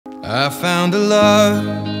I found a love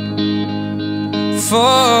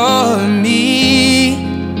for me.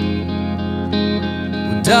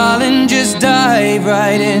 Well, darling, just dive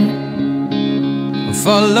right in.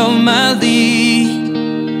 Follow my lead.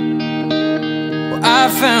 Well, I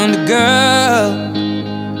found a girl,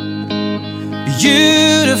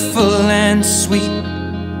 beautiful and sweet.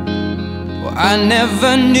 Well, I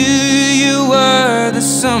never knew you were the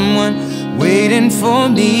someone waiting for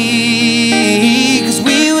me. 'Cause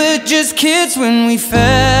we were just kids when we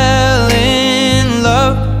fell in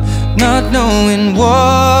love, not knowing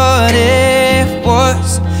what it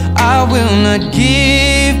was. I will not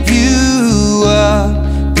give you up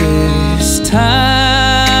this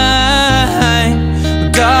time. Oh,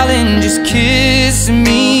 darling, just kiss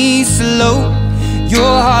me slow.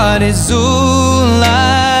 Your heart is all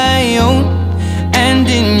I own, and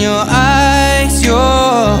in your eyes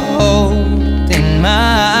you're holding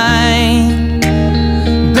mine.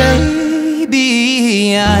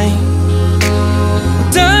 Baby, I'm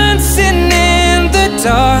dancing in the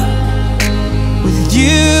dark with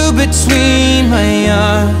you between my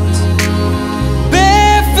arms,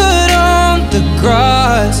 barefoot on the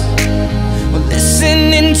grass. We're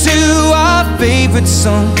listening to our favorite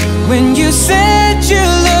song. When you said you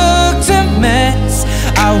looked a mess,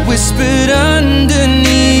 I whispered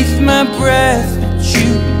underneath my breath, but you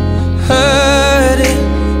heard it.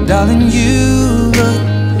 Darling, you look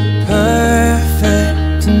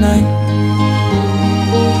perfect tonight.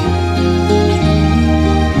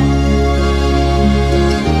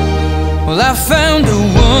 Well, I found a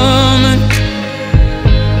woman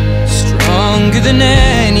stronger than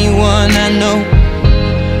anyone I know.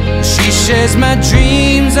 She shares my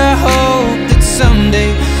dreams. I hope that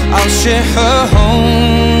someday I'll share her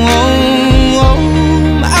home.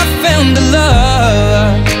 I found a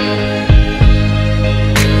love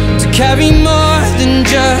to carry more than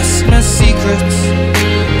just my secrets,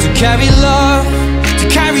 to carry love, to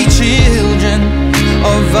carry children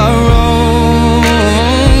of our own.